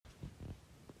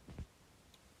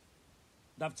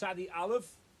Daf Tzadi Aleph.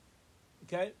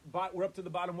 Okay, but we're up to the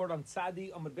bottom word on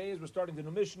Tzadi Amud Beis. We're starting the new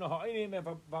Mishnah. If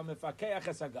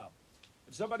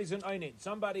somebody's in Einin,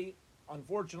 somebody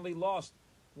unfortunately lost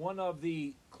one of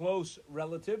the close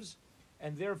relatives,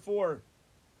 and therefore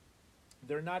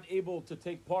they're not able to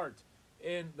take part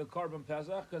in the Karban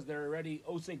Pesach because they're already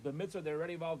Osek b'mitzvah, they're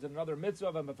already involved in another mitzvah,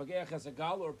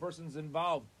 or a person's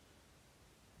involved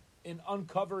in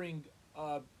uncovering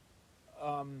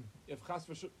if chas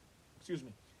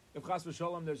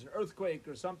v'sholom, there's an earthquake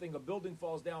or something, a building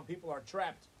falls down, people are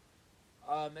trapped,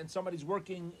 and somebody's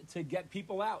working to get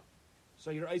people out. So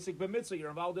you're Isaac b'mitzvah, you're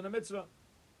involved in a mitzvah,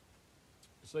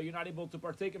 so you're not able to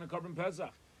partake in a Karban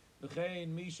Pesach.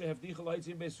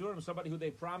 Somebody who they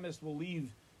promised will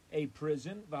leave a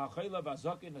prison, a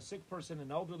sick person,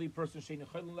 an elderly person,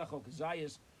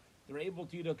 they're able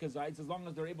to eat a kazayis as long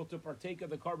as they're able to partake of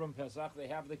the Karban Pesach. They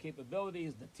have the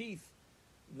capabilities, the teeth,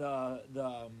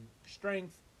 the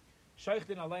strength.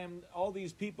 Sheikhtin alayim, all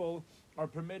these people are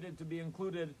permitted to be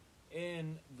included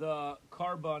in the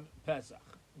Karban Pesach.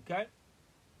 Okay,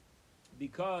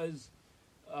 because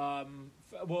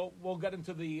we'll get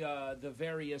into the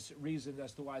various reasons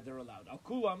as to why they're allowed. Al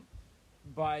kulam,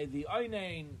 by the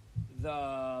einain,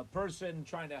 the person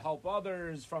trying to help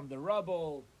others from the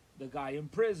rubble, the guy in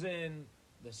prison,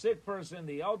 the sick person,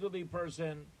 the elderly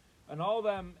person, and all of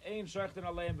them, ein shechten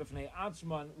aleim b'fnei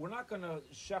atzman. We're not going to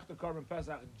shech the Karban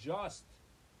Pesach just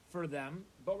for them,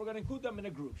 but we're going to include them in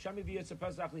a group. Shami v'yetze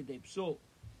Pesach lidei psul.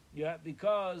 Yeah,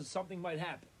 because something might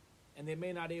happen, and they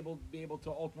may not be able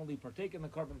to ultimately partake in the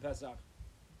Karban Pesach.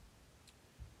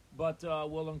 But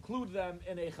we'll include them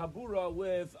in a chabura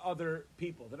with other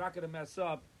people. They're not going to mess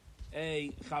up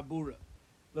a chabura.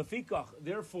 Lefikach,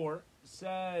 therefore,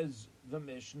 says the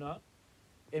Mishnah,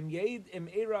 if a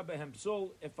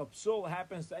psul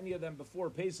happens to any of them before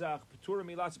Pesach,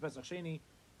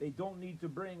 they don't need to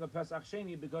bring a Pesach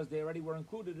Sheni because they already were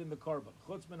included in the Karban.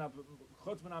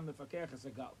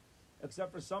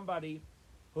 Except for somebody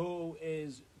who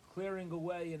is clearing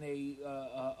away in a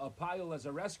pile as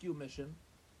a rescue mission,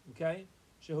 okay?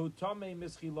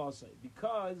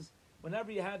 Because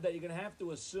whenever you have that, you're going to have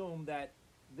to assume that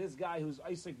this guy who's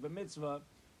Isaac b'mitzvah,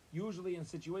 usually in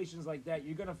situations like that,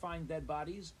 you're going to find dead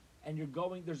bodies, and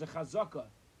there's a chazaka.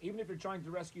 Even if you're trying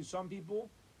to rescue some people,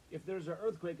 if there's an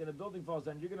earthquake and a building falls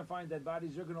down, you're going to find dead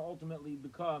bodies, you're going to ultimately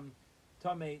become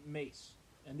tamei mace.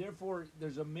 And therefore,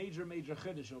 there's a major, major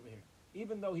chiddush over here.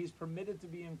 Even though he's permitted to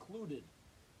be included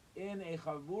in a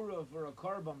chavura for a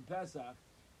Karban Pesach,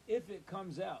 if it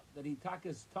comes out that he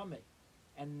takas tamei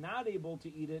and not able to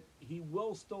eat it, he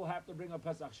will still have to bring a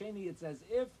Pesach Sheni. It's as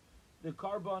if the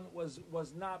Karban was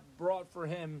not brought for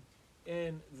him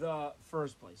in the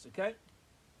first place, okay?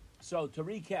 So to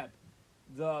recap,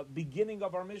 the beginning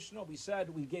of our Mishnah, we said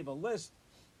we gave a list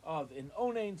of in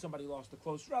Onain, somebody lost a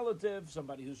close relative,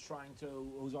 somebody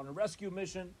who's on a rescue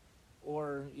mission,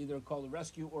 or either called a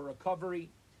rescue or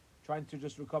recovery, trying to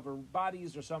just recover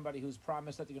bodies, or somebody who's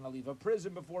promised that they're going to leave a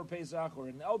prison before Pesach, or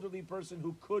an elderly person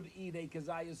who could eat a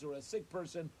kazayas, or a sick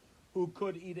person who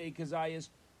could eat a kazayas.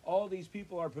 All these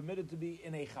people are permitted to be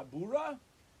in a chabura,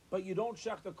 but you don't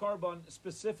shech the Karban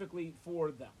specifically for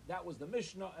them. That was the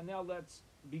Mishnah, and now let's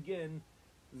begin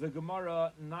the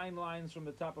Gemara, 9 lines from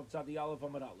the top of Tzadi Aleph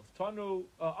Amar Aleph. Tanu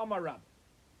Amar Rab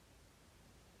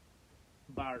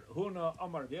Bar Huna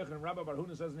Amar V'Yechon. Rabbi Bar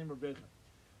Huna says the name of V'Yechon.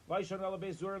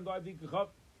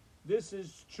 This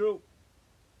is true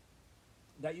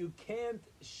that you can't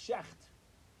shecht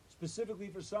specifically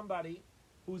for somebody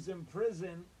who's in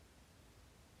prison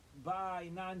by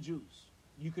non-Jews.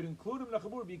 You could include him in a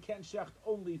chabur, but you can't shecht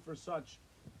only for such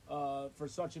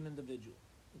an individual.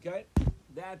 Okay,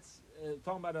 that's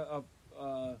talking about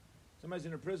somebody's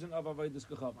in a prison of avodas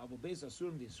kacham. Aval beis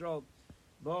asurim d'Yisrael.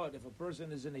 But if a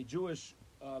person is in a Jewish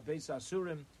beis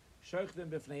asurim, sheichtem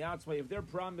b'fnei atzmai, if they're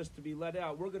promised to be let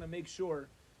out, we're going to make sure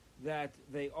that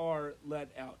they are let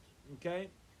out. Okay,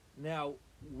 now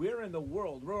where in the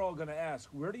world, we're all going to ask,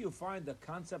 where do you find the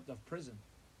concept of prison?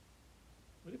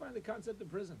 Where do you find the concept of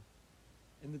prison?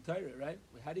 In the Torah, right?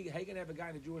 How you going to have a guy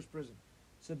in a Jewish prison?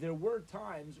 So there were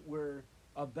times where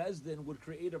a Bezdin would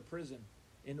create a prison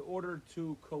in order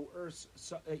to coerce,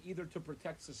 either to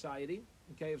protect society.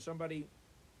 Okay, if somebody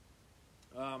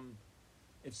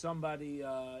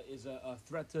is a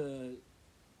threat to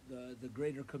the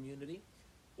greater community,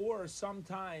 or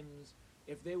sometimes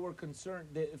if they were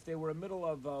concerned, if they were in the middle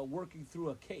of working through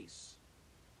a case,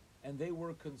 and they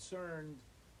were concerned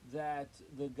that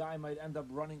the guy might end up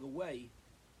running away.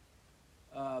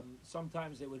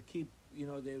 Sometimes they would keep,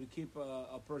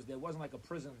 a person. There wasn't like a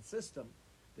prison system.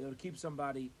 They would keep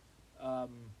somebody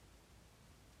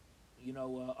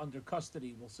under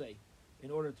custody, we'll say,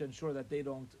 in order to ensure that they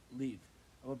don't leave.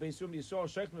 Once they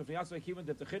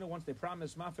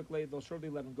promise Mafik, they'll surely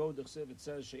let him go. It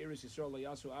says,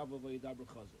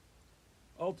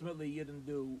 ultimately, you didn't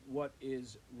do what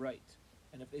is right.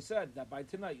 And if they said that by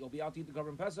tonight you'll be out to eat the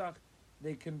Korban Pesach,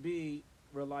 they can be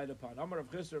relied upon. Amar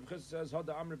Rav Chisda says,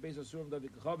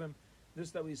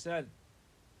 this that we said,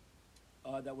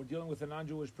 that we're dealing with a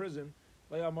non-Jewish prison,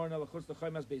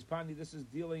 this is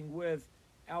dealing with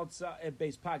outside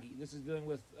Beis Pagi. This is dealing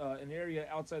with an area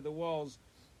outside the walls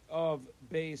of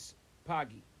Beis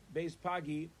Pagi. Beis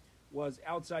Pagi was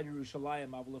outside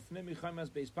Yerushalayim.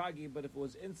 But if it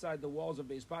was inside the walls of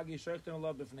Beis Pagi,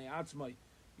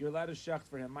 you're allowed to shecht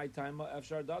for him. My time,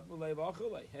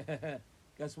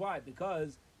 guess why?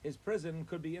 Because his prison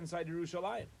could be inside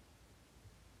Yerushalayim.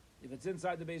 If it's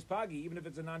inside the Beis Pagi, even if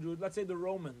it's a non-Jew, let's say the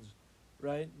Romans,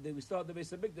 right? We still have the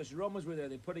Beis Hamikdash. The Romans were there.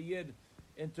 They put a Yid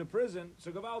into prison,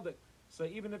 so Gavaldik. So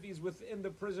even if he's within the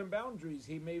prison boundaries,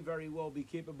 he may very well be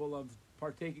capable of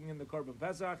partaking in the Korban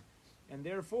Pesach. And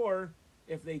therefore,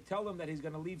 if they tell him that he's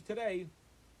going to leave today,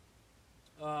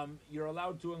 you're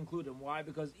allowed to include him. Why?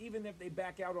 Because even if they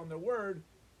back out on their word,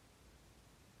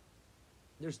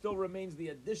 there still remains the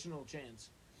additional chance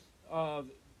of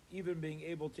even being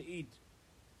able to eat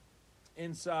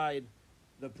inside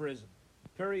the prison.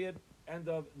 Period. End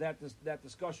of that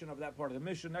discussion of that part of the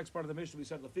mission. Next part of the mission, we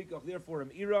said, Lefikach, therefore,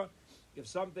 Imira, if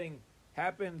something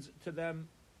happens to them,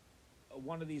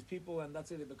 one of these people, and let's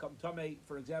say they become Tameh,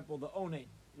 for example, the Onain,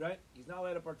 right? He's not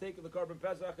allowed to partake of the Korban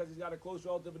Pesach because he's got a close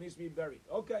relative and needs to be buried.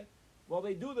 Okay. Well,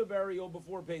 they do the burial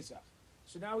before Pesach.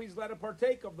 So now he's allowed to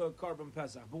partake of the Korban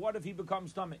Pesach. But what if he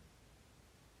becomes Tameh?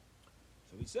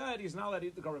 So we said he's not allowed to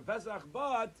eat the Korban Pesach,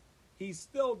 but he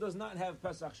still does not have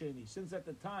Pesach Sheni, since at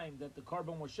the time that the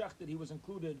Korban was shechted, he was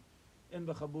included in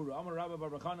the Chabura. Amar Rabba Bar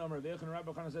Bachana, Amar Rebbe Yechon,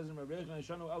 Rabba Bachana says in Rebbe Yechon,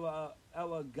 Yeshanu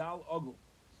Ela Gal Ogul.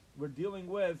 We're dealing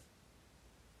with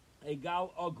a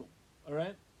Gal Ogul, all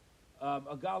right?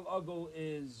 A Gal Ogul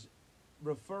is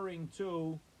referring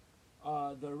to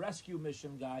the rescue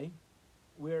mission guy,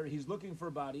 where he's looking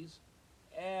for bodies,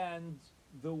 and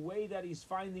the way that he's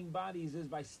finding bodies is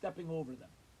by stepping over them.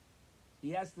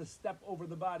 He has to step over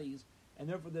the bodies, and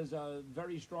therefore there's a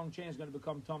very strong chance going to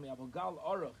become Tommy. Gal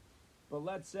Aruch. But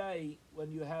let's say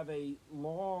when you have a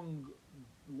long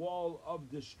wall of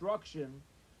destruction,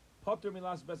 Potter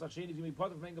Milas Pesach Sheni is going to be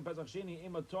Potter from Pesach Sheni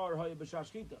Imatar Haya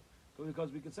B'Shashkita.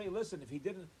 Because we could say, listen, if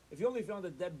he only found a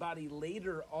dead body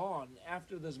later on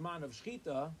after the Zman of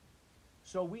Shchita,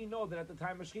 so we know that at the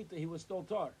time of Shchita he was still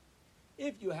tar.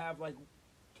 If you have like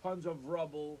tons of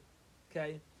rubble,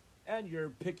 okay, and you're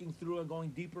picking through and going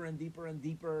deeper and deeper and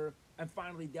deeper, and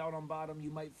finally down on bottom you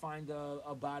might find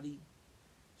a body.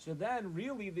 So then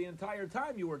really the entire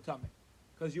time you were tummy,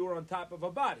 because you were on top of a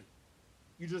body.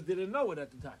 You just didn't know it at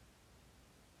the time.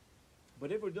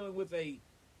 But if we're dealing with a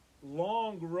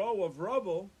long row of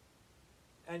rubble,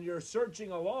 and you're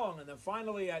searching along, and then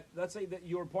finally, let's say that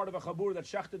you're part of a chabur that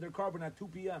shechted their carbon at 2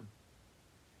 p.m.,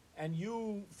 and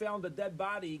you found a dead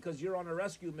body because you're on a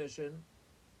rescue mission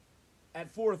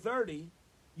at 4:30,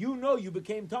 you know you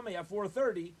became tummy at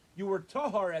 4:30, you were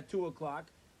tahar at 2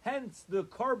 o'clock, hence the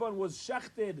carbon was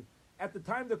shechted, at the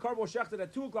time the carbon was shechted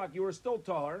at 2 o'clock, you were still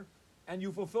tahar, and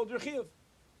you fulfilled your chiyuv.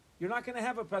 You're not going to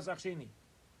have a Pesach Sheni.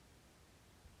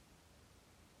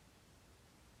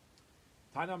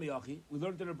 Tanam Yachi, we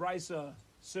learned in the Brisa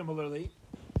similarly.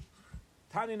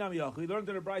 Tani Nam Yachi, we learned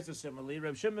in the Brisa similarly.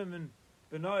 Reb Shimon ben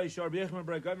Benoi, Shar B'Yechman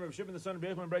Breka, Reb Shimon the son of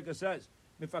B'Yechman Breka says,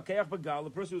 Mifakeach Begal, the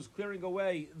person who's clearing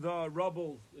away the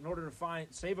rubble in order to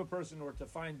save a person or to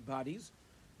find bodies.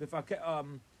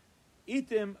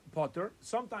 Itim Potter,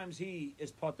 sometimes he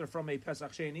is Potter from a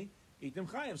Pesach Sheni. Itim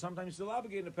Chayim, sometimes he's still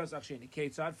obligated to Pesach Sheni.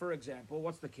 Ketzad, for example,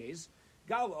 what's the case?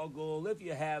 Gal Ogul, if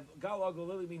you have, Gal Ogul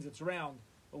literally means it's round,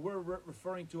 but we're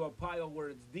referring to a pile where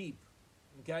it's deep.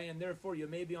 Okay, and therefore you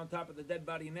may be on top of the dead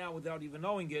body now without even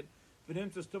knowing it.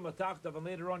 V'nimtzas Tumah Tachtav, and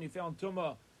later on you found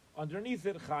Tumah underneath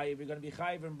it, Chayiv. You're going to be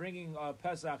Chayiv in bringing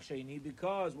Pesach Sheni,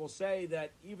 because we'll say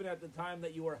that even at the time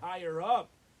that you were higher up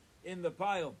in the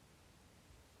pile,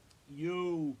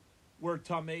 you were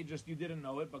Tameh, just you didn't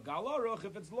know it. But Gal Aruch,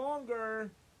 if it's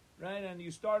longer, right, and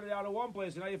you started out at one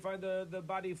place and now you find the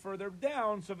body further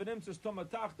down, so V'nimtzas Tumah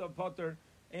Tachtav Potter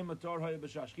Ematar Haya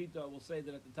B'Shashkita, will say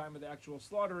that at the time of the actual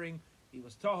slaughtering, he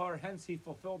was tahar, hence he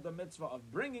fulfilled the mitzvah of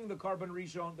bringing the carbon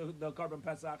rishon, the carbon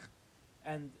pesach,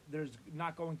 and there's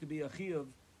not going to be a chiyuv,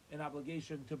 an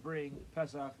obligation to bring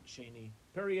Pesach Sheni.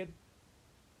 Period.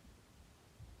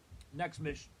 Next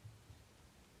mission.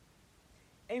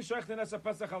 Ein shechtin es a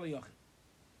Pesach al yachid.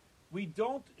 We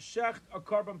don't shecht a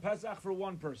carbon Pesach for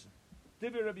one person.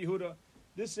 Divi Rabbi Yehuda.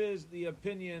 This is the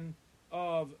opinion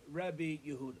of Rabbi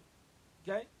Yehuda.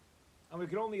 Okay? And we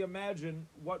can only imagine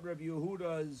what Rabbi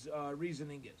Yehuda's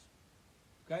reasoning is.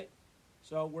 Okay?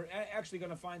 So we're actually going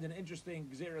to find an interesting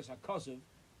Gzeres HaKosev,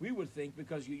 we would think,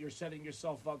 because you're setting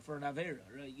yourself up for an Avera,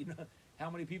 right? You know, how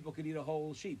many people could eat a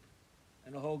whole sheep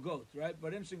and a whole goat, right?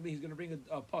 But interestingly, he's going to bring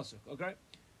a pasuk, okay?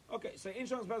 Okay, so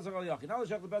Inshon's Pesach al Yachid. Now let's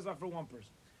check the Pesach for one person.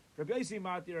 Rabbi Yosi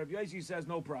Mati, Rabbi Yosi says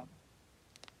no problem.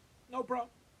 No problem.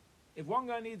 If one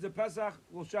guy needs a Pesach,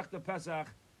 we'll check the Pesach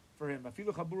for him.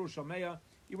 Afilu Chaburu Shameya,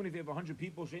 even if you have 100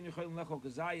 people, Shein Yecholim Lecho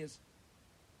Kazayis,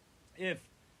 if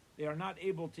they are not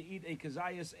able to eat a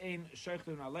Kazayis Ein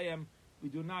Shechlin Aleim, we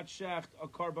do not shecht a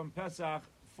Karban Pesach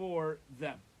for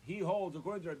them. He holds,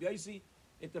 according to Rabbi Yosi,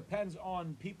 it depends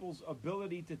on people's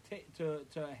ability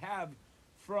to have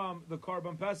from the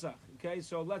Karban Pesach. Okay,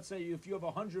 so let's say if you have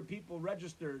 100 people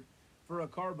registered for a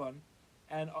Karban,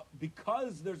 and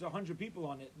because there's 100 people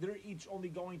on it, they're each only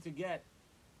going to get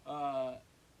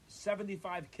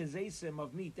 75 kezesim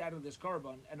of meat out of this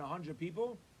Karban, and 100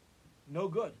 people, no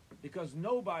good, because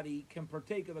nobody can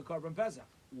partake of the Karban Pesach.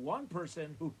 One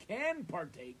person who can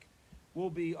partake will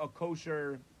be a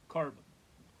kosher Karban.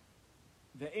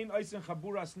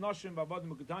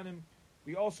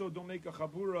 We also don't make a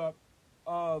chabura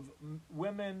of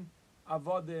women,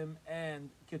 avodim, and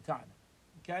ketanim.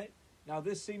 Okay? Now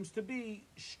this seems to be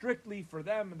strictly for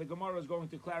them, and the Gemara is going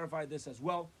to clarify this as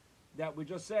well, that we're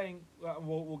just saying,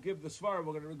 we'll give the svara,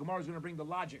 the Gemara is going to bring the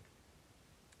logic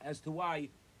as to why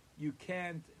you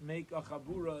can't make a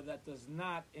chabura that does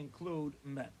not include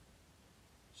men.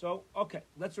 So, okay,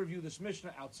 let's review this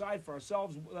Mishnah outside for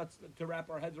ourselves. Let's to wrap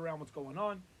our heads around what's going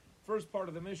on. First part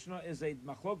of the Mishnah is a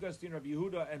machlokas between Rabbi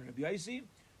Yehuda and Rabbi Yosi.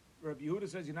 Rabbi Yehuda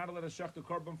says you're not allowed to shech the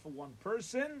korban for one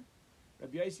person.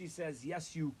 Rabbi Yosi says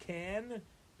yes, you can,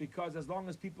 because as long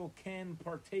as people can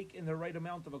partake in the right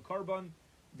amount of a korban,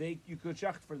 you could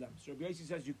shecht for them. So Rabbi Yosi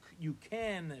says you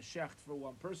can shecht for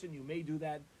one person. You may do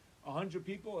that. 100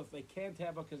 people, if they can't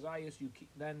have a kazayas,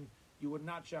 then you would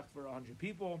not shecht for 100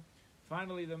 people.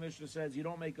 Finally, the Mishnah says you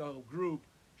don't make a group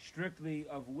strictly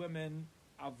of women,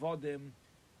 avodim,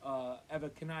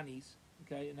 Evakananis,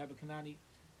 okay, and Evakanani,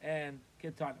 and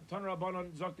Ketanim. Tan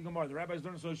Rabbanon Zok the Gemara. The rabbis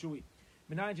learn so should we.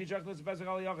 Minayin Shechach L'Tzeh Pesach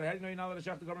Al Yachid. How do you know you're not allowed to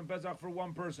shech the Korban Pesach for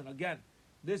one person? Again,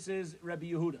 this is Rabbi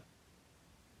Yehuda.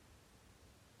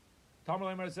 Talmud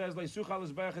Leimer says Leisucha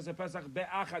L'Zbeach Es Pesach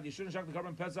Be'achad. You shouldn't shech the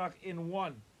Korban Pesach in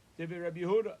one. Rabbi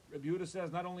Yehuda. Rabbi Yehuda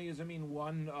says not only does it mean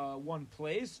one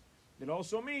place, it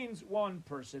also means one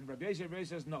person. Rabbi Yosi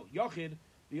says no. Yachid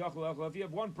v'yachol. If you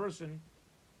have one person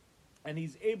and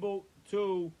he's able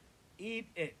to eat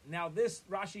it. Now this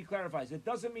Rashi clarifies, it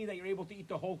doesn't mean that you're able to eat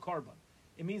the whole korban.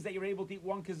 It means that you're able to eat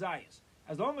one kazayas.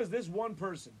 As long as this one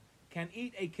person can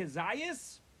eat a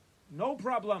kazayas, no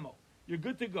problemo. You're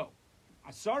good to go.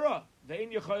 Asara,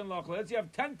 ve'in yecholim lachol. Let's say you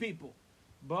have 10 people,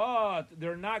 but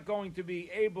they're not going to be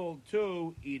able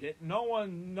to eat it.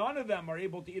 None of them are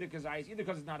able to eat a kazayas, either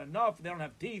because it's not enough, they don't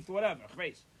have teeth, whatever.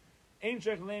 Ein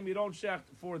shech you don't shecht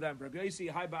for them. Rabbi Yosi,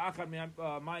 hai ba'achad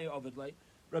maya ovidlei.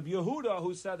 Rabbi Yehuda,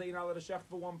 who said that you're not allowed to shecht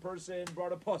for one person,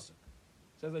 brought a pasuk.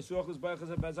 Says he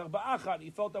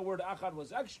felt that word achad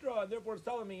was extra, and therefore it's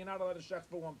telling me you're not allowed to shecht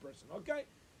for one person. Okay,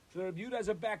 so Rabbi Yehuda has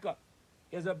a backup.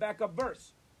 He has a backup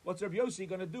verse. What's Rabbi Yosi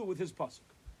going to do with his pasuk?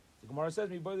 The Gemara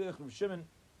says, Rabbi Shimon.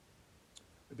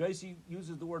 Rabbi Yosi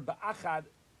uses the word ba'achad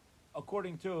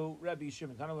according to Rabbi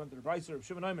Shimon. Kind of learned the Rabbi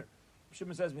Shimon Omer.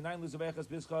 Shimon says, "Minayin luzavechas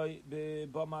bischai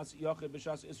bebamas yachid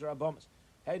b'shas isra bamas."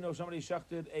 Hey, no, somebody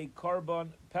shechted a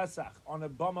korban pesach on a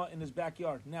bama in his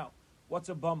backyard. Now, what's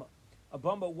a bama? A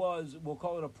bama was, we'll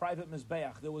call it a private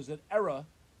mizbeach. There was an era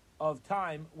of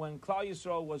time when Klal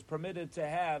Yisrael was permitted to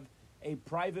have a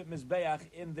private mizbeach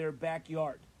in their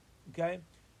backyard. Okay,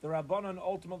 the Rabbanon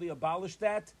ultimately abolished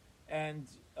that, and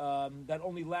that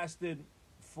only lasted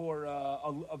for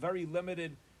a very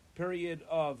limited period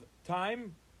of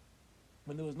time,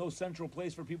 when there was no central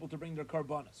place for people to bring their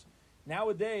karbanas.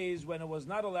 Nowadays, when it was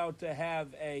not allowed to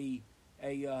have a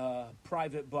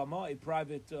private bama, a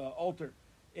private altar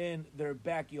in their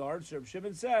backyard, so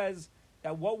Shimon says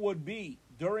that what would be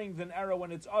during the era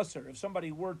when it's usher, if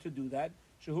somebody were to do that,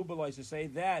 Shehu B'lois to say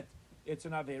that it's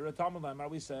an avera. Talmud Lamar,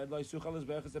 we said, not let a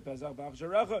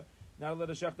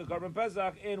shech the korban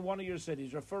pesach in one of your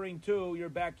cities, referring to your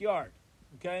backyard.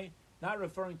 Okay? Not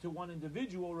referring to one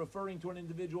individual, referring to an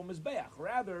individual mizbeach.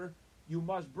 Rather, you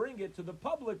must bring it to the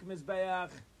public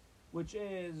mizbeach, which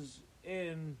is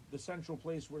in the central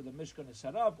place where the Mishkan is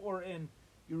set up, or in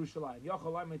Yerushalayim.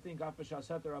 Yachalayim, I think, Afashas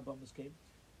Heter Abamas came,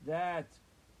 that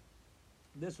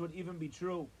this would even be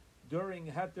true during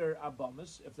Heter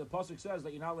Abamis, if the pasuk says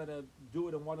that you're not allowed to do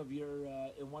it in one of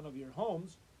your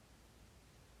homes,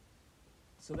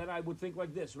 so then I would think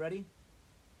like this. Ready?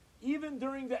 Even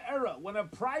during the era when a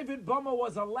private bama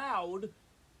was allowed,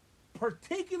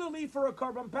 particularly for a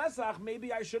Karban Pesach,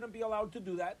 maybe I shouldn't be allowed to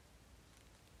do that.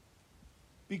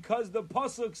 Because the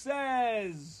pasuk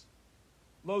says,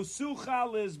 Lo sucha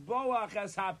lizboach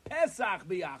as ha-pesach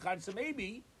biyachad. So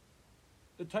maybe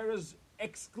the Torah is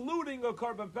excluding a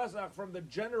Karban Pesach from the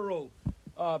general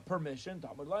permission.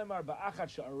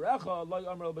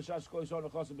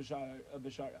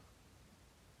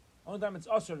 Only time it's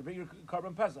usher to bring your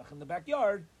Karban Pesach in the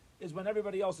backyard is when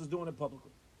everybody else is doing it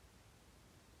publicly.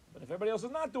 But if everybody else is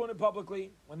not doing it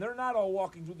publicly, when they're not all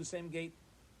walking through the same gate,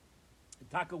 the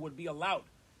taka would be allowed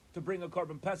to bring a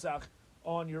Karban Pesach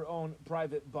on your own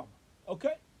private bama.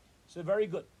 Okay? So very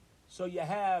good. So you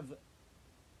have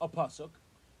a pasuk.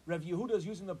 Rav Yehuda is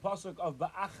using the pasuk of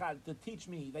Ba'achad to teach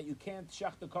me that you can't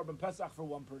shech the Karban Pesach for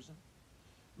one person.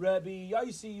 Rabbi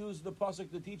Yaisi used the pasuk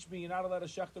to teach me you're not allowed to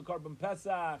shech the Karban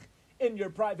Pesach in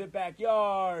your private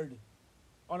backyard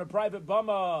on a private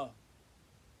bama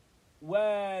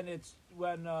when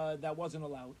that wasn't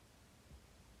allowed.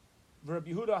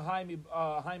 Rabbi Yehuda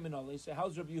Haimanali say,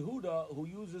 how's Rabbi Yehuda, who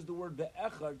uses the word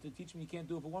be'echad to teach me you can't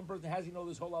do it for one person, has he know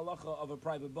this whole halacha of a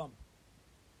private bum?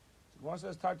 So Gemara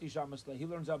says Tarti Shamasle, he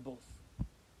learns out both.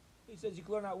 He says you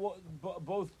can learn out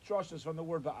both trushes from the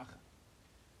word be'echad.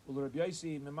 Well, Rabbi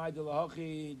Yaisi Memai de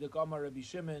Lahachi de Kamar Rabbi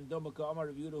Shimon Domaka Amar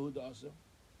Rabbi Yehuda Huda Asa.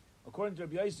 According to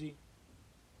Rabbi Yaisi,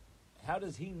 how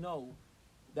does he know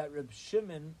that Rabbi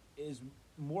Shimon is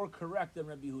more correct than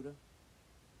Rabbi Yehuda?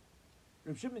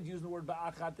 Rabbi Shimon used the word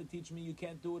ba'achad to teach me you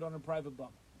can't do it on a private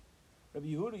bum. Rabbi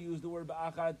Yehuda used the word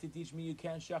ba'achad to teach me you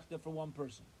can't shechta for one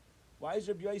person. Why is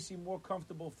Rabbi Yaisi more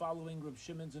comfortable following Rabbi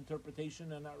Shimon's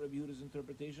interpretation and not Rabbi Yehuda's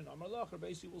interpretation? Amar Lach,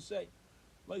 Rabbi Yaisi will say,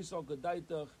 Laisal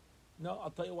Gadaitach. No,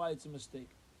 I'll tell you why it's a mistake.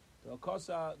 The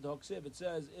Haksiv, it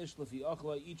says, Ish lefi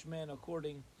achla, each man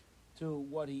according to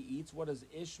what he eats. What does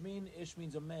Ish mean? Ish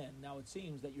means a man. Now it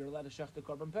seems that you're allowed to shechta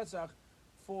Karban Pesach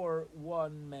for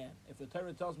one man. If the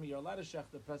Torah tells me you're allowed to shech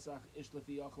the Pesach ish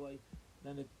lefi achlei,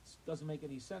 then it doesn't make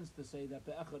any sense to say that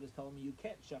the echad is telling me you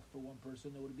can't shech for one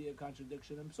person. There would be a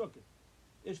contradiction in Psukim.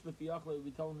 Ish lefi achlei would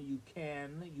be telling me you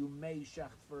may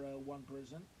shech for one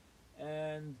person,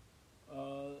 and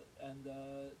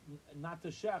not to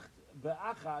shech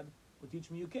be'achad would teach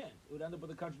me you can't. It would end up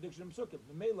with a contradiction in Psukim.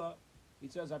 The Mela, he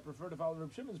says, I prefer to follow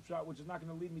Reb Shimon's pshat, which is not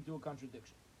going to lead me to a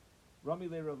contradiction. Rami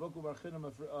le Rav Ukva bar Chinna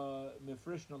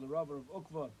Mefrishna, the Rav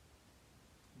Ukva,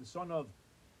 the son of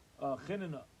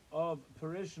Chinna of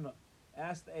Perishna,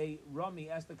 asked a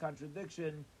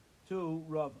contradiction to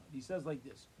Rav. He says like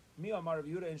this: Mi Amar Rav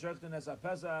Yehuda in Shechtin es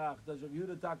Pesach. Does Rav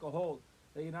Yehuda take a hold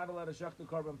that you're not allowed to shech the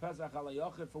Karban Pesach ala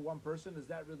yachid for one person? Is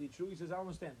that really true? He says, I don't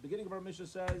understand. The beginning of our Mishnah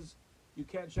says you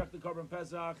can't shech the Karban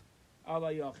Pesach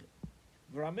ala yachid.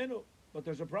 V'raminu, but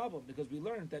there's a problem because we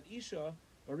learned that Isha.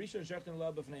 The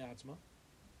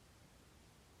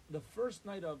first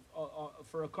night of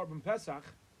for a Karban Pesach,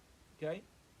 okay,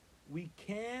 we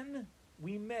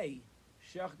may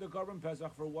shech the Karban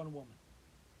Pesach for one woman.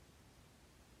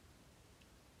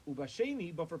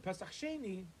 Ubasheni, but for Pesach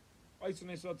Sheni,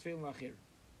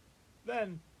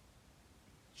 then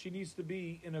she needs to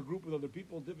be in a group with other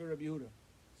people. Divrei Rabbi Yehuda.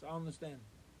 So I understand.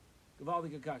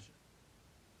 Gavaldik Akasha.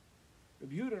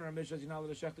 Rabbi Yehuda and Ramesh says you're not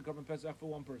allowed to shech the Karban Pesach for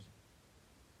one person.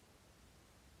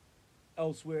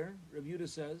 Elsewhere, Rabbi Yehuda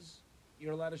says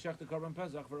you're allowed to shech the Karban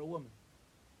Pesach for a woman.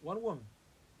 One woman.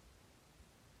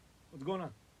 What's going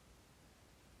on?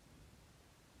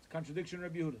 It's a contradiction in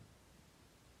Rabbi Yehuda.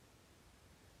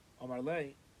 Amar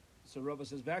Lei, so Rabbi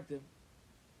says back to him,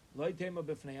 Loi tema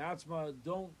b'fnei atzma,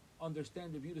 don't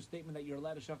understand Rabbi Yehuda's statement that you're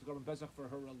allowed to shech the Karban Pesach for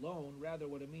her alone. Rather,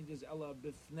 what it means is Ella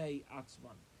b'fnei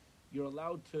atzman. You're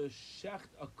allowed to shecht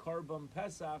a Karban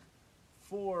Pesach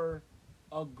for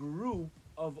a group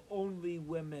of only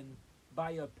women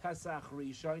by a Pesach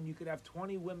Rishon. You could have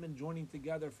 20 women joining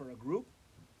together for a group,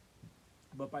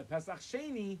 but by Pesach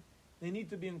Sheni, they need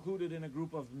to be included in a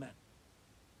group of men.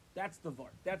 That's the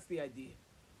var. That's the idea.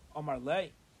 Omar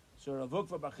Lei. So Rav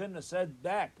Ukva bar Chinna said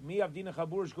back, Mi avdina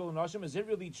chabur shkol nashim. Is it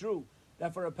really true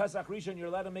that for a Pesach Rishon you're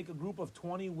allowed to make a group of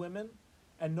 20 women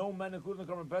and no men including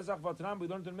the Karban Pesach? Vatranam, we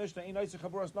learned in Mishnah, Ein Eisach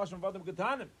chaburas nashim vadim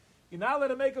ketanim. You're not allowed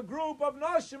to make a group of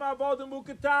nashim avodim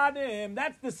uketanim.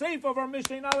 That's the safe of our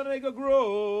Mishnah. You're not allowed to make a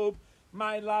group.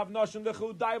 My love nashim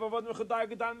lechudai avodim lechudai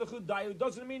ketanim lechudai. It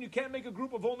doesn't mean you can't make a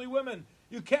group of only women.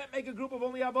 You can't make a group of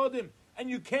only avodim, and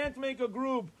you can't make a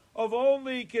group of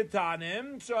only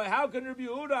ketanim. So how can Rabbi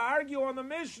Yehuda argue on the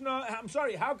Mishnah? I'm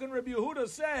sorry. How can Rabbi Yehuda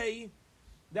say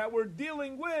that we're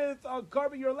dealing with a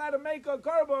carbon. You're allowed to make a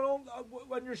carbon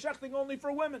when you're shechting only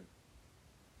for women.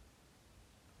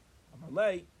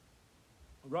 Amalei,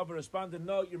 Rabbi responded,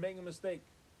 no, you're making a mistake.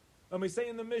 When we say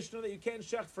in the Mishnah that you can't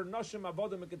shecht for Nashim,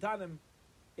 Avodim, and Ketanim,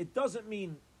 it doesn't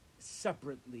mean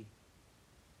separately.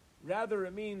 Rather,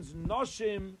 it means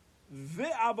Nashim,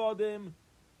 Ve'avodim,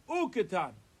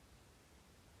 Uketan.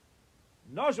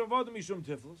 Nashim, Avodim, Mishum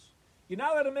Tiflus. You're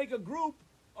not allowed to make a group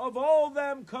of all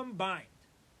them combined.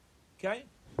 Okay?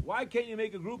 Why can't you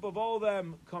make a group of all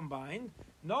them combined?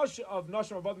 Nashim,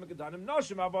 Avodim, and Ketanim,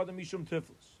 Nashim, Avodim, Mishum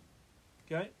Tiflus.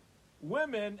 Okay?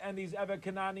 Women and these Eved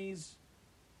Kananis,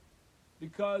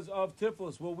 because of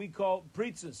tiflus, what we call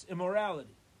pritzis,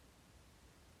 immorality.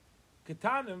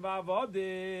 Ketanim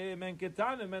v'avodim, and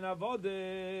ketanim and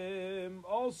avodim,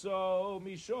 also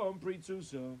mishom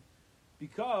pritzusa,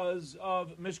 because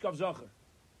of mishkav zacher.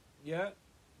 Yeah?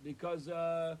 Because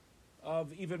of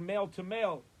even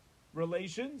male-to-male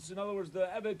relations. In other words, the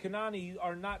Eved Kanani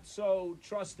are not so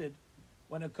trusted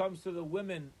when it comes to the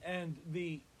women and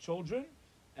the children.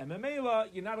 And Memela,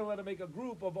 you're not allowed to make a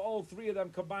group of all three of them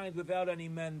combined without any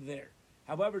men there.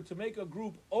 However, to make a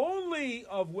group only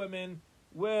of women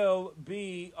will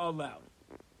be allowed.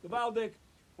 Gavaldik,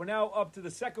 we're now up to the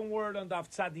second word on Daf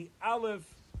Tzadi Aleph,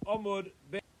 Amud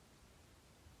Be.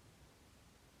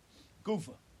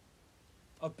 Gufa,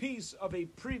 a piece of a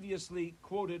previously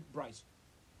quoted brisa.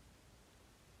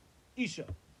 Isha,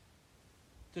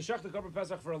 to shech the korban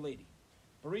Pesach for a lady.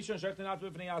 For a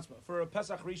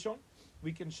Pesach Rishon,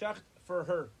 we can shecht for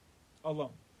her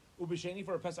alone. Ubisheni,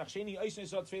 for a Pesach Sheni,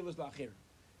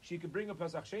 she could bring a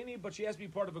Pesach Sheni, but she has to be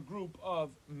part of a group of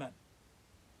men.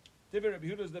 Tivir Rabbi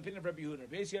Yehuda is the opinion of Rabbi Yehuda.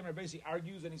 Rabbi Yehuda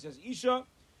argues and he says, Isha,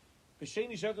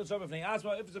 B'Sheni shechted tzov b'fnei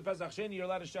asma. If it's a Pesach Sheni, you're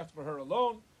allowed to shecht for her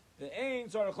alone. The Ein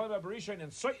Tzarech Lev Rishon,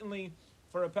 and certainly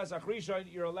for a Pesach Rishon,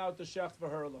 you're allowed to shecht for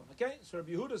her alone. Okay, so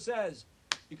Rabbi Yehuda says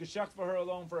you could shecht for her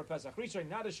alone for a Pesach Rishon,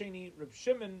 not a Sheni.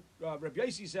 Rabbi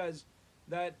Yossi says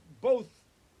that both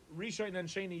Rishon and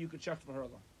Sheni you could shecht for her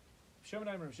alone.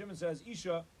 Rabbi Shimon says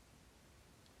Isha,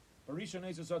 Rishon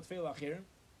Eizosot Feil Achir.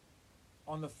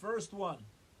 On the first one,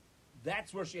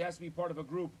 that's where she has to be part of a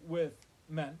group with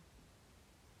men.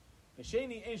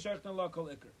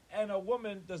 And a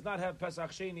woman does not have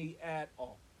Pesach Sheni at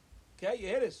all. Okay, you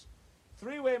hear this?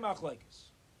 Three-way machlekes.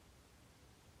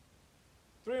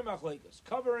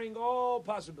 Covering all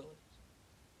possibilities.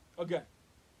 Again,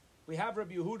 we have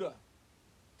Rabbi Yehuda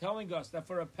telling us that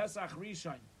for a Pesach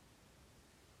Rishon,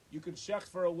 you could shecht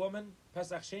for a woman.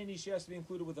 Pesach Sheni, she has to be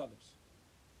included with others.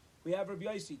 We have Rabbi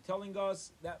Yossi telling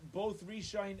us that both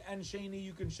Rishon and Sheni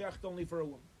you can shecht only for a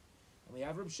woman. And we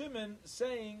have Rabbi Shimon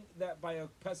saying that by a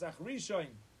Pesach Rishon,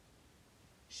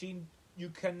 you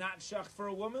cannot shecht for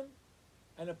a woman,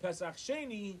 and a Pesach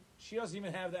Sheni, she doesn't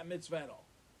even have that mitzvah at all.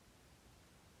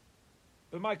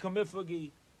 But my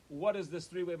komiflagi, what is this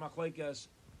three-way machlekes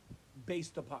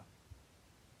based upon?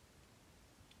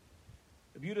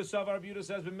 Rabbi Yehuda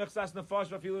says, "B'michsas nefash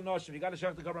v'afilu noshim." You got to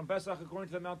shecht the korban Pesach according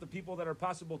to the amount of people that are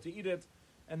possible to eat it,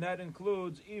 and that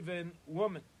includes even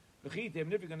women. If you're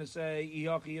going to say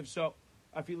if so,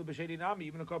 afilu b'sheni nami,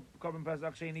 even a korban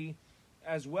Pesach sheni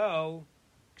as well.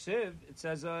 It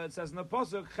says in the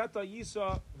pasuk, "Cheta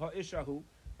yisa ha'ishahu."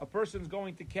 A person's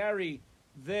going to carry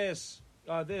this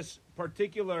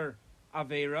particular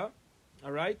avera,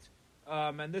 all right,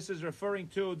 and this is referring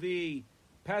to the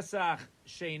Pesach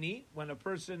Sheni, when a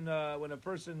person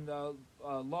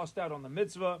lost out on the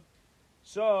mitzvah.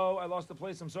 So I lost the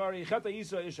place. I'm sorry. Chata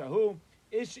Yisa Ishahu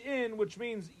Ishin, which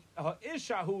means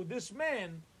Ishahu. This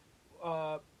man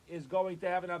is going to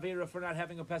have an avera for not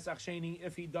having a Pesach Sheni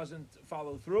if he doesn't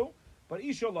follow through. But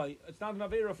Ishalai, it's not an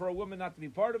avera for a woman not to be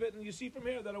part of it. And you see from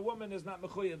here that a woman is not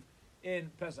mechuyev in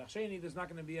Pesach Sheni. There's not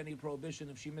going to be any prohibition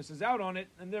if she misses out on it,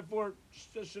 and therefore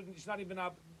she's not even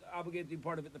obligated to be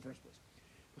part of it in the first place.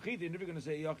 If you're going to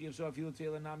say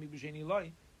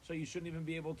so you shouldn't even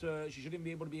be able to. She shouldn't even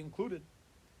be able to be included.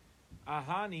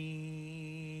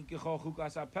 Ahani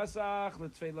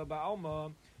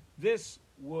This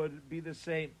would be the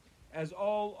same as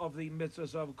all of the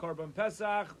mitzvahs of Korban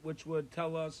Pesach, which would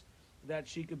tell us that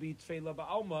she could be Tfeila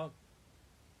Ba'alma,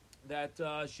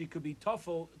 that she could be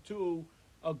tuffle to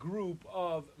a group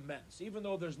of men. So even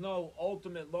though there's no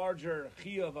ultimate larger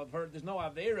chiyuv of her, there's no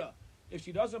avera if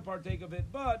she doesn't partake of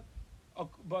it, but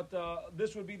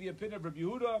this would be the opinion of Rabbi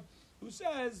Yehuda, who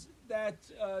says that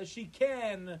she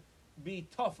can be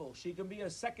tuffle. She can be a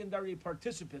secondary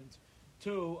participant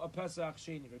to a Pesach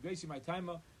Sheni. Rabbi Yossi, my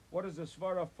timer, what is the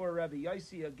svara for Rabbi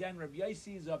Yossi? Again, Rabbi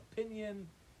Yossi's opinion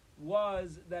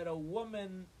was that a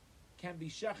woman can be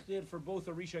shechted for both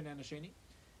a Rishon and a Sheni.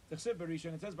 The chsiv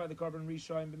b'rishon, it says by the carbon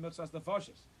rishon b'mitzvahs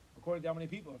nefashis. According to how many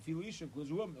people, filisha includes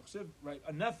a woman. The chsiv, right?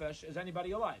 A nefesh is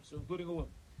anybody alive, so including a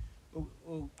woman.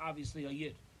 Obviously a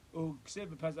yid. Chsiv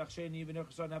b'pesach sheni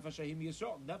v'nechasar nefesh ahim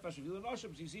yisrael. Nefesh v'ilin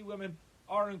ashim. So you see, women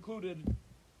are included.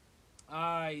 What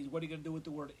are you going to do with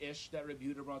the word ish that Rabbi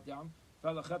Yehuda brought down?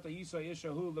 What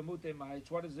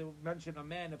does it mention a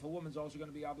man if a woman's also going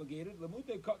to be obligated?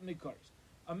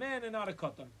 A man and not a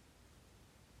katan.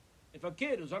 If a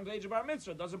kid who's under the age of bar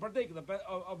mitzvah doesn't partake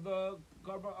of the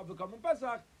Korban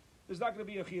Pesach, there's not going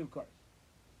to be a chiyuv kares.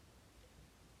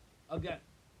 Again,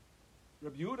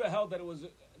 Rabbi Yehuda held that it was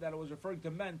referring to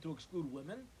men to exclude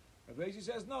women. Rabbi Yosi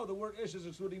says no, the word ish is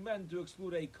excluding men to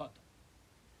exclude a katan.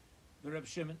 The Reb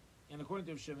Shimon, and according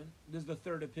to Reb Shimon, this is the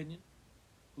third opinion,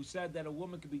 who said that a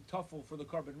woman could be tuffle for the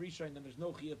carbon rishon, then there's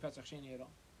no chiyuv Pesach sheni at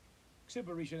all.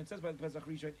 Ksiba rishon, it says by the Pesach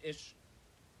rishon ish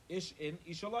in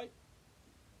ishalai.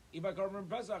 By carbon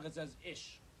Pesach it says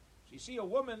ish. So you see, a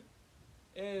woman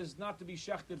is not to be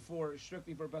shechted for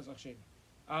strictly for Pesach sheni.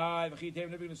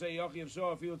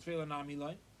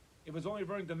 If it's only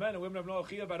referring to men and women have no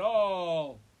chiyuv at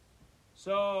all,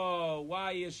 so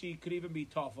why is she could even be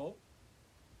tuffle?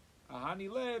 The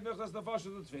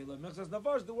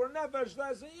word nefesh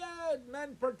says, yeah,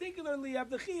 men particularly have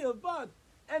the chiyuv, but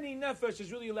any nefesh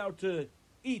is really allowed to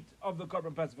eat of the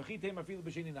carbon Pesach.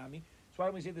 So why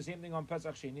don't we say the same thing on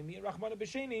Pesach Sheni? Rachmana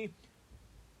b'Sheni,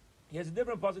 he has a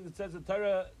different pasuk that says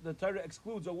the Torah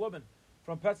excludes a woman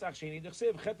from Pesach Sheni.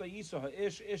 D'chsev cheta yisah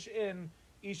ish in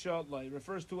isha lay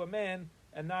refers to a man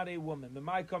and not a woman.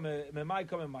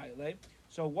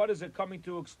 So what is it coming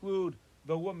to exclude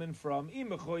the woman from?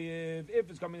 If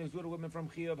it's coming to exclude a woman from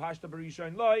chiyuv hashta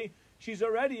b'rishon lay, she's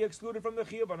already excluded from the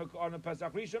chiyuv on a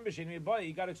Pesach Rishon b'Sheni bay.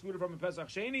 He got excluded from a Pesach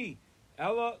Sheni.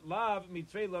 Ella lav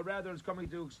mitzvela, rather it's coming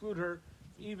to exclude her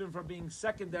even from being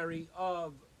secondary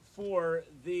for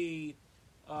the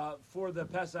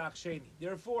Pesach Sheni.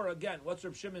 Therefore, again, what's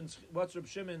Reb Shimon's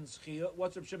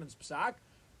psak?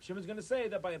 Shimon's going to say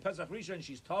that by a Pesach Rishon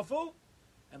she's tafel,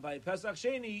 and by a Pesach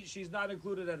Sheni she's not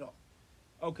included at all.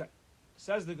 Okay,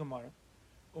 says the Gemara,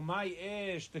 Umay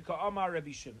ish the ka'amar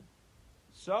Rabbi Shimon.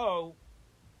 So,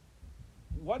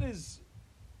 what is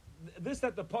this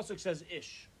that the pasuk says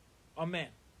ish? A man,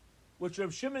 which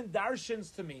Reb Shimon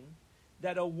darshins to mean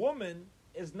that a woman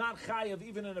is not chayav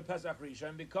even in a Pesach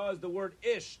Rishon because the word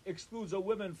ish excludes a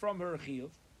woman from her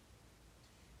chiyuv.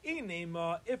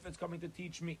 If it's coming to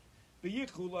teach me,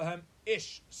 v'yichulahem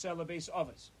ish selabes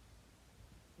avos,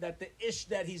 that the ish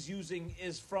that he's using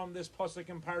is from this pasuk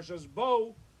in Parshas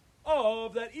Bo,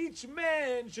 of that each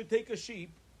man should take a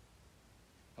sheep.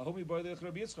 That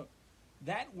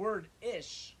word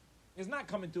ish is not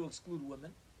coming to exclude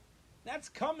women. That's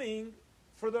coming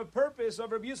for the purpose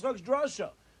of Rabbi Yitzchak's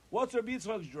drasha. What's Rabbi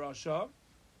Yitzchak's drasha?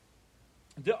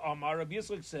 The Amar Rabbi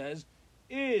Yitzchak says,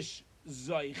 "Ish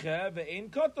zayche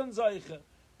ve'ein katan zayche."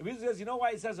 Rabbi Yitzchak says, you know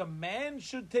why he says a man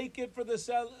should take it for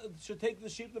should take the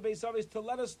sheep to the Beis Avos, to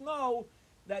let us know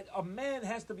that a man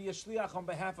has to be a shliach on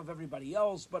behalf of everybody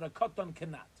else, but a katan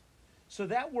cannot. So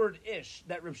that word ish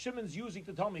that Reb Shimon's using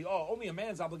to tell me, oh, only a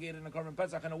man's obligated in a Korban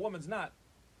Pesach and a woman's not.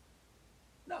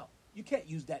 No. You can't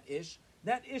use that ish.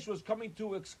 That ish was coming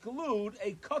to exclude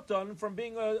a katan from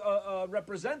being a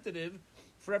representative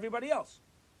for everybody else.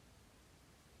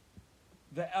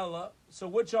 The Ella. So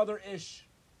which other ish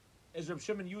is Reb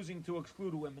Shimon using to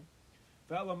exclude women?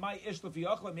 The Ella, my ish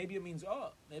l'fiyachla. Maybe it means,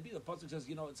 maybe the pasuk says,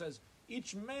 it says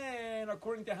each man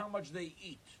according to how much they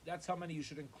eat. That's how many you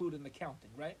should include in the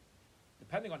counting, right?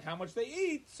 Depending on how much they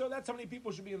eat, so that's how many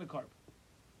people should be in the carbon.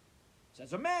 It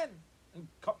says a man. And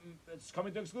it's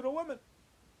coming to exclude a woman.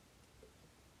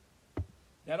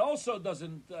 That also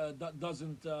doesn't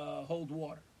hold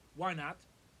water. Why not?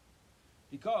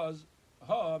 Because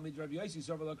Rabbi Yosi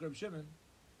serve like Reb Shimon.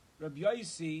 Rabbi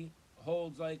Yosi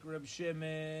holds like Reb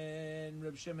Shimon.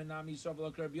 Reb Shimon nami serve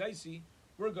like Rabbi Yosi.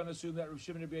 We're going to assume that Reb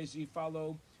Shimon and Rabbi Yosi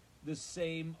follow the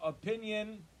same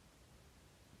opinion.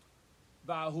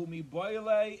 Bahumi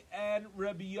Boile, and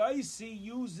Rabbi Yosi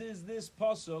uses this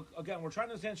pasuk. Again, we're trying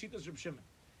to understand Shitas Reb Shimon.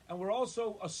 And we're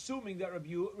also assuming that Rabbi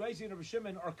Yosi and Rabbi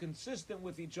Shimon are consistent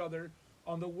with each other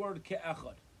on the word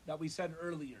ke'echad that we said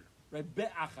earlier. Right?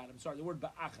 Be'achad, I'm sorry, the word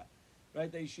be'achad.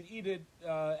 Right? They should eat it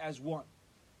as one.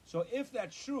 So if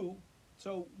that's true,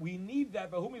 so we need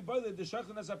that. Bahumi Boile,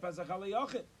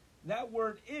 that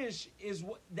word ish is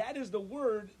the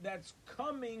word that's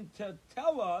coming to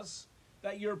tell us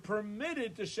that you're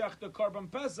permitted to shech the Korban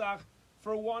Pesach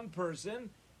for one person,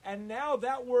 and now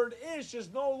that word ish is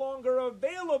no longer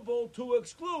available to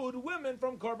exclude women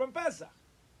from Korban Pesach.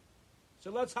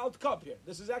 So let's halt cup here.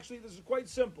 This is quite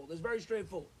simple. This is very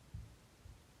straightforward.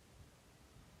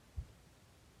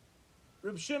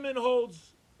 Reb Shimon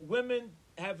holds women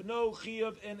have no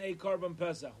chiyuv in a Korban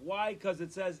Pesach. Why? Because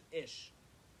it says ish.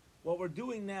 What we're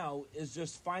doing now is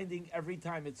just finding every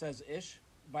time it says ish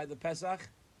by the Pesach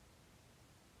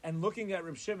and looking at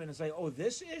Reb Shimon and say, oh,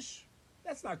 this ish?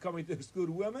 That's not coming to exclude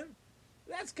women.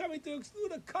 That's coming to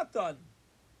exclude a katan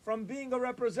from being a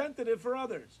representative for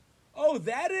others. Oh,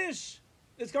 that ish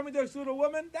is coming to exclude a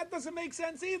woman? That doesn't make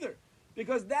sense either.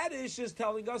 Because that ish is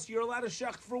telling us you're allowed to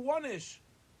shecht for one ish.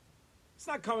 It's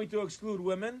not coming to exclude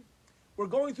women. We're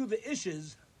going through the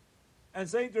ishes and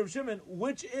saying to Reb Shimon,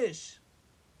 which ish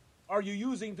are you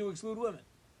using to exclude women?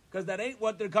 Because that ain't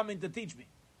what they're coming to teach me.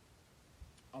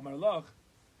 Amar Lach,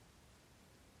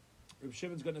 Reb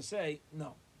Shimon's going to say,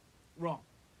 no, wrong.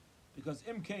 Because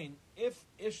Imkain, if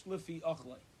ish lefi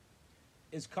achlei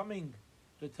is coming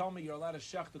to tell me you're allowed to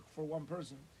shecht for one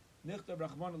person, nichtav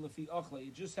rachmana lefi achlei,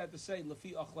 you just had to say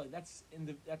lefi achlei. That's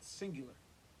singular.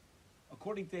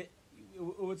 According to, it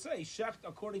would say shecht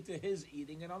according to his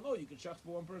eating, and I'll know you can shecht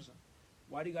for one person.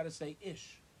 Why do you got to say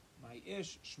ish? My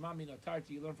ish, shma min atarti,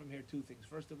 you learn from here two things.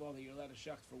 First of all, that you're allowed to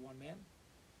shecht for one man,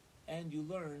 and you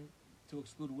learn to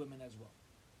exclude women as well.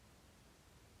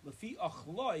 Lefi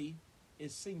achloi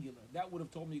is singular. That would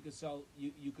have told me you could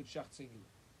shecht singular.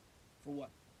 For what?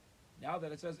 Now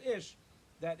that it says ish,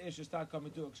 that ish is not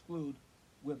coming to exclude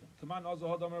women. Come on, also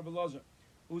hold on, Rebbe Lozer.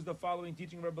 Who's the following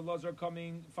teaching Rebbe Lozer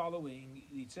following?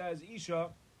 It says Isha,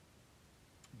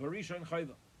 Barisha and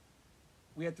Chayva.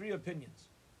 We had three opinions.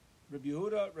 Rabbi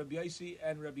Yehuda, Rabbi Yossi,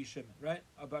 and Rabbi Shimon, right?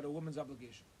 About a woman's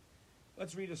obligation.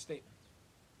 Let's read a statement.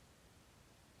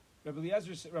 Rabbi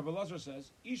Lozer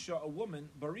says, Isha, a woman,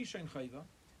 Barisha and Chayva,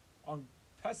 on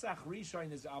Pesach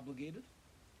Rishon is obligated.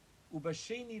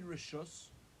 Ubasheni Rishus,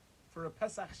 for a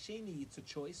Pesach Sheni it's a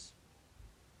choice.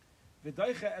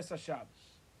 V'doicha es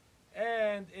Shabbos.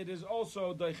 And it is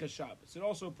also Doicha Shabbos. It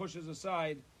also pushes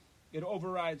aside, it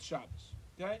overrides Shabbos.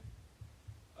 Okay?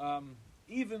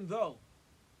 Even though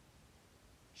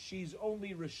she's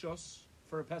only Rishus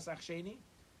for a Pesach Sheni,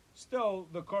 still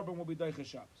the Korban will be Doicha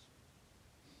Shabbos.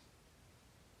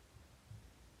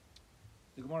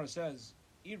 The Gemara says,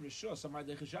 if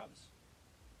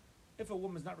a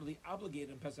woman's not really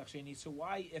obligated in Pesach Sheni, so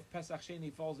why, if Pesach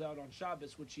Sheni falls out on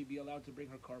Shabbos, would she be allowed to bring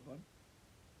her Korban?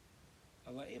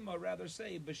 Ala'ima rather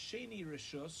say, B'Sheni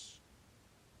Rishus,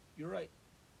 you're right.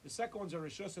 The second ones are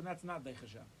Rishus, and that's not Deicha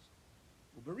Shabbos.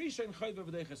 U'Berisha Chayva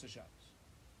V'Deicha Shabbos.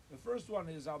 The first one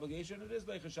is obligation, it is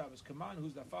Deicha Shabbos. Come on,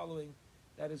 who's that following?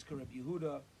 That is Rabbi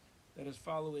Yehuda. That is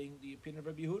following the opinion of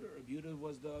Rabbi Yehuda. Rabbi Yehuda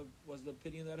was the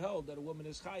opinion that held that a woman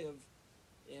is chayav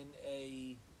in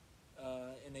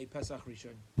a Pesach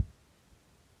Rishon.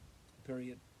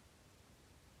 Period.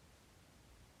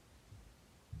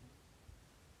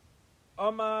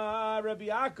 Amar Rabbi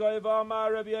Yaakov,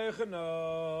 Amar Rabbi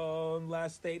Yochanan.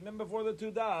 Last statement before the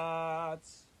two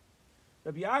dots.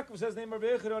 Rabbi Yaakov says, "Name Rabbi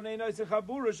Yochanan,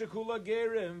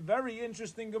 very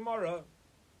interesting Gemara.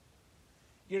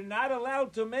 You're not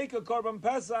allowed to make a Korban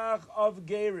Pesach of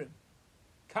Gerim,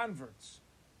 converts.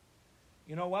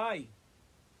 You know why?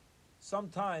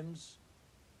 Sometimes,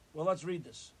 well, let's read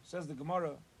this. Says the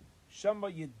Gemara, Shama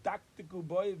yidaktiku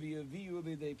boy v'yaviyu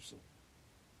l'deipsul.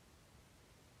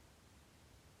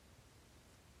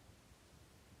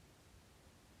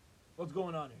 What's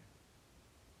going on here?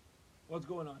 What's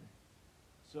going on here?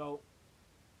 So,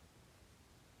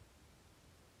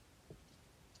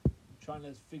 trying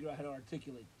to figure out how to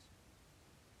articulate this.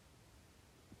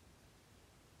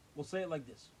 We'll say it like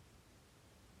this.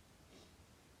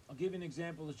 I'll give you an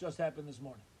example that just happened this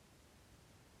morning.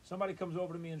 Somebody comes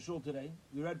over to me in shul today.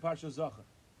 We read Parsha Zachar.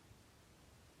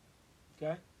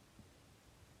 Okay?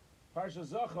 Parsha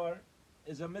Zachar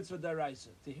is a mitzvah daraisa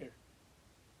to hear.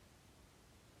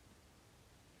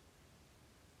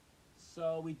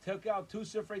 So we took out two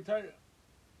Sifrei Torah.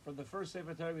 From the first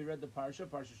Sefer Torah, we read the Parsha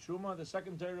Truma. The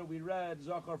second Torah, we read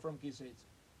Zachar from Kiseitz.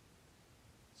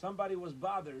 Somebody was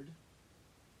bothered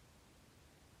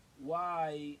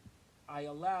why I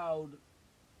allowed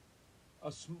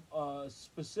a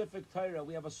specific Torah.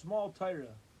 We have a small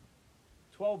Torah,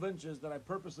 12 inches, that I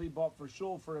purposely bought for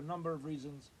shul for a number of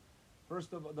reasons.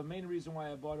 First of all, the main reason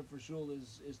why I bought it for shul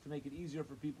is to make it easier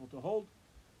for people to hold.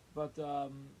 But,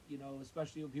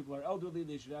 especially when people are elderly,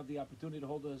 they should have the opportunity to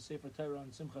hold a Sefer Torah and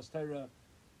Simchas Torah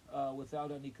without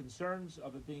any concerns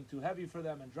of it being too heavy for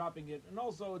them and dropping it. And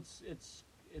also, it's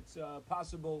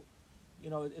possible,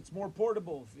 it's more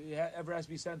portable if it ever has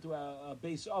to be sent to a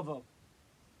base ovo.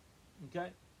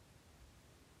 Okay?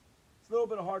 It's a little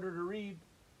bit harder to read,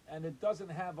 and it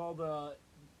doesn't have all the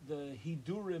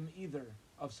hidurim either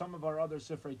of some of our other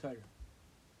Sifrei Torah.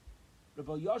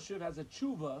 Rabbi Yoshev has a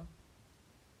tshuva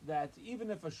that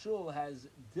even if a shul has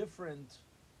different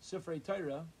Sifrei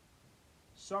Torah,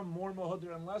 some more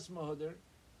Mahudr and less Mahudr,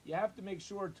 you have to make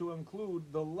sure to include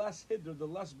the less Hidr, the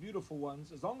less beautiful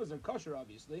ones, as long as they're kosher,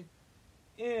 obviously,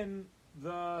 in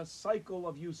the cycle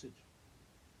of usage.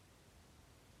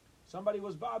 Somebody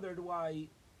was bothered why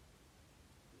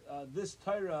this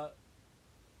Torah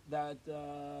that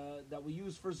we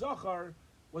use for Zachar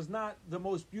was not the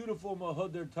most beautiful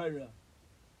Mahudr Torah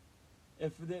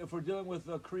if we're dealing with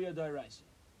a Kriya Dairaisa.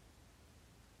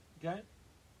 Okay?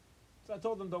 So I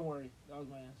told them, don't worry. That was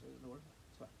my answer. Don't worry.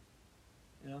 It's fine.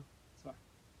 It's fine.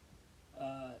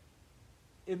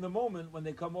 In the moment when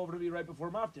they come over to me right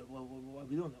before Maftir, well, why are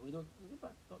we doing that? We don't,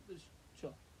 fine. Don't, just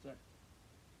chill. Sorry.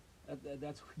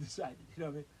 That's what we decided. You know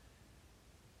what I mean?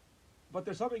 But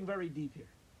there's something very deep here.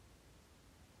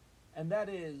 And that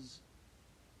is,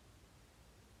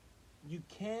 you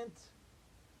can't,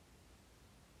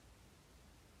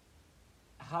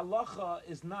 halacha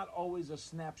is not always a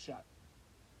snapshot.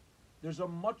 There's a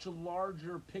much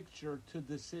larger picture to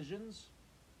decisions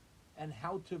and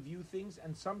how to view things,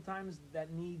 and sometimes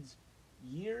that needs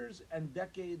years and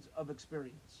decades of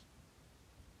experience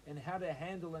in how to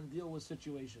handle and deal with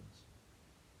situations.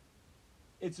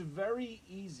 It's very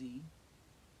easy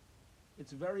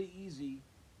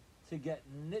to get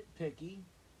nitpicky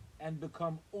and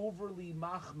become overly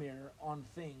machmir on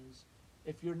things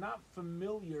if you're not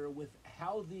familiar with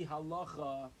how the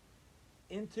halacha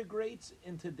integrates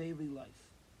into daily life.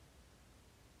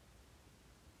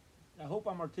 I hope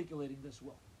I'm articulating this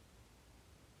well.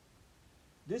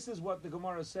 This is what the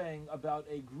Gemara is saying about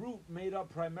a group made up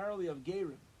primarily of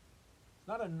Gerim. It's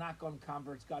not a knock on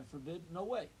converts, God forbid, no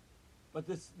way. But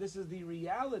this is the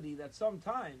reality that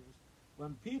sometimes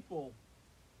when people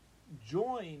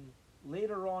join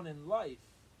later on in life,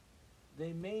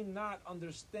 they may not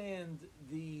understand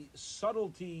the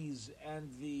subtleties and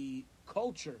the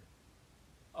culture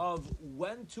of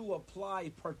when to apply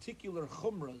particular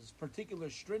chumras, particular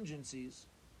stringencies,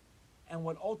 and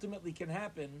what ultimately can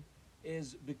happen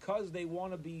is because they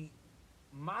want to be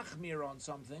machmir on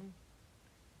something,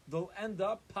 they'll end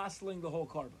up pasling the whole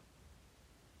karba.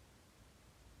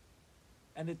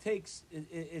 And it takes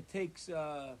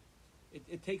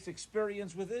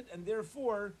experience with it, and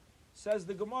therefore, says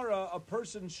the Gemara, a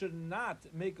person should not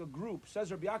make a group. Says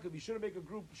Rabbi Yaakov, you shouldn't make a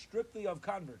group strictly of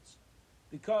converts,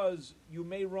 because you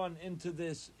may run into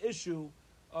this issue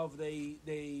of they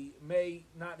may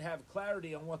not have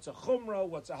clarity on what's a chumrah,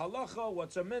 what's a halacha,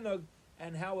 what's a minhag,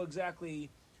 and how exactly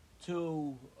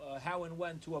to how and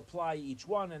when to apply each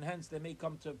one, and hence they may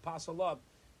come to passel up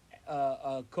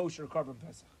a kosher korban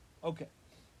pesach. Okay.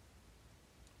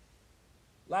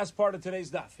 Last part of today's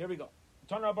daf. Here we go.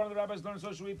 When you have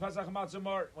Pesach Matzah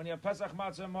Mar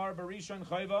Barishon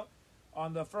Chayva,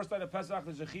 on the first night of Pesach,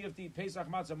 there's a chiyuv to eat Pesach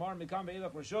Matzah Mar Mikam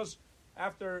Ve'elach Rishus.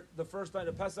 After the first night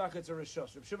of Pesach, it's a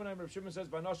Rishus. Reb Shimon says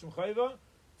by Nashim Chayva,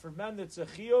 for men it's a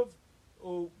chiyuv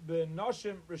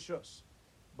u'benashim Rishus,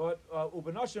 but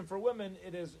u'benashim for women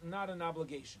it is not an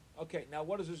obligation. Okay, now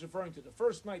what is this referring to? The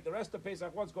first night, the rest of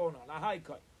Pesach, what's going on? A high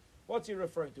cut. What's he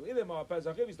referring to? Ilima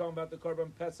Pesach. If he's talking about the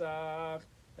korban Pesach,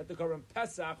 at the korban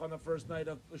Pesach on the first night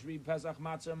of Shvi Pesach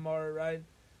Matzah Mar, right?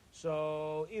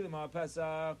 So Ilima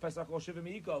Pesach Ol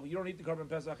Shivim Iko. You don't eat the korban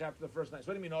Pesach after the first night.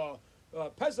 So what do you mean?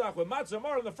 Pesach with Matzah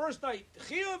Mar on the first night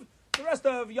chiyuv, the rest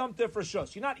of Yom Tif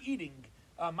Rishus. You're not eating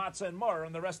Matzah and Mar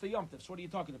on the rest of Yom Tif. So what are you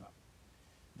talking about?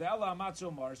 Ve'ela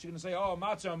Matzah Mar. So you're going to say,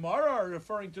 Matzah and Mar are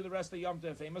referring to the rest of Yom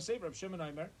Tif. Famous Sefer of Shimon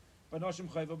Aimer. B'noshim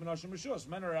chayva, b'noshim rishus.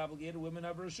 Men are obligated, women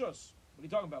have a rishus. What are you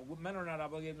talking about? Men are not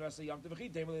obligated the rest of Yom Tov.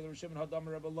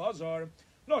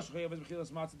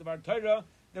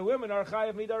 The women are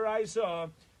chayav midaraisa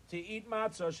to eat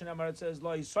matzah. Shnamar, it says,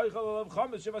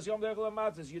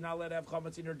 you're not allowed to have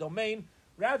chametz in your domain.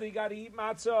 Rather, you got to eat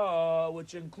matzah,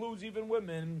 which includes even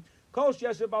women. Anybody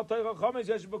who's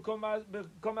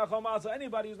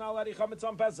not allowed to eat chametz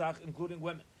on Pesach, including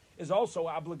women, is also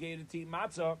obligated to eat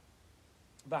matzah.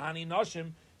 Bahani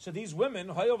Noshim. So these women,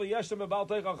 so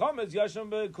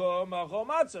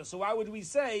why would we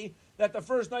say that the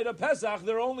first night of Pesach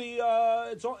they're only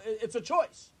it's a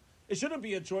choice? It shouldn't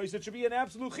be a choice. It should be an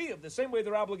absolute chiyuv. The same way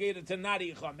they're obligated to not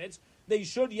eat chametz, they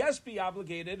should be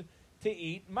obligated to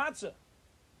eat matzah.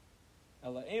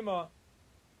 Ela Ema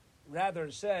rather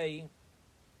say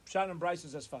Pshat and Bryce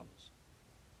is as follows: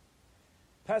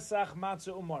 Pesach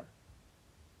matzah umar.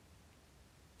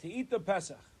 To eat the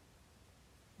Pesach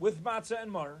with matzah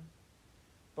and mar,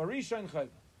 barisha and chayva,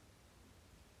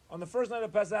 on the first night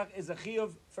of Pesach is a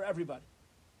chiyuv for everybody.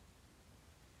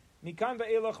 Mikan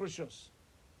ve'elach rishus.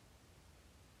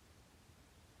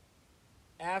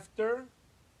 After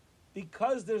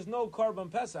because there's no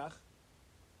Karban Pesach,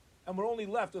 and we're only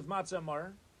left with Matzah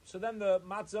Mar, so then the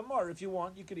Matzah Mar, if you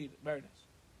want, you could eat it. Very nice.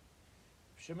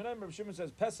 Rabbi Shimon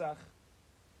says, Pesach,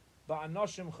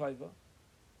 ba'anoshim chayva,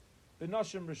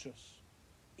 b'noshim rishus.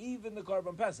 Even the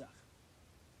Karban Pesach,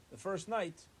 the first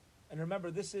night, and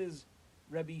remember, this is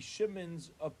Rabbi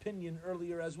Shimon's opinion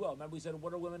earlier as well. Remember, we said,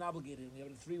 what are women obligated? We have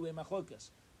a three-way machlokas.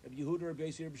 Rabbi Yehuda, Rabbi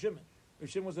Yossi, Rabbi Shimon. Rabbi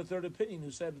Shimon was the third opinion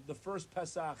who said the first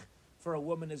Pesach for a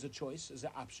woman is a choice, is an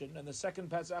option, and the second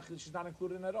Pesach, she's not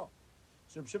included in at all.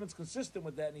 So Rabbi Shimon's consistent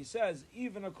with that, and he says,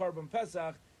 even a Karban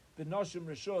Pesach, b'noshim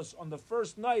rishus, on the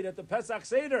first night at the Pesach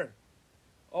Seder,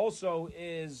 also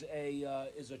is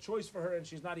a choice for her, and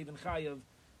she's not even chayav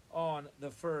on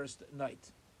the first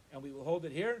night. And we will hold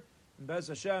it here. And Bez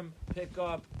Hashem, pick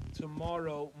up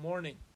tomorrow morning.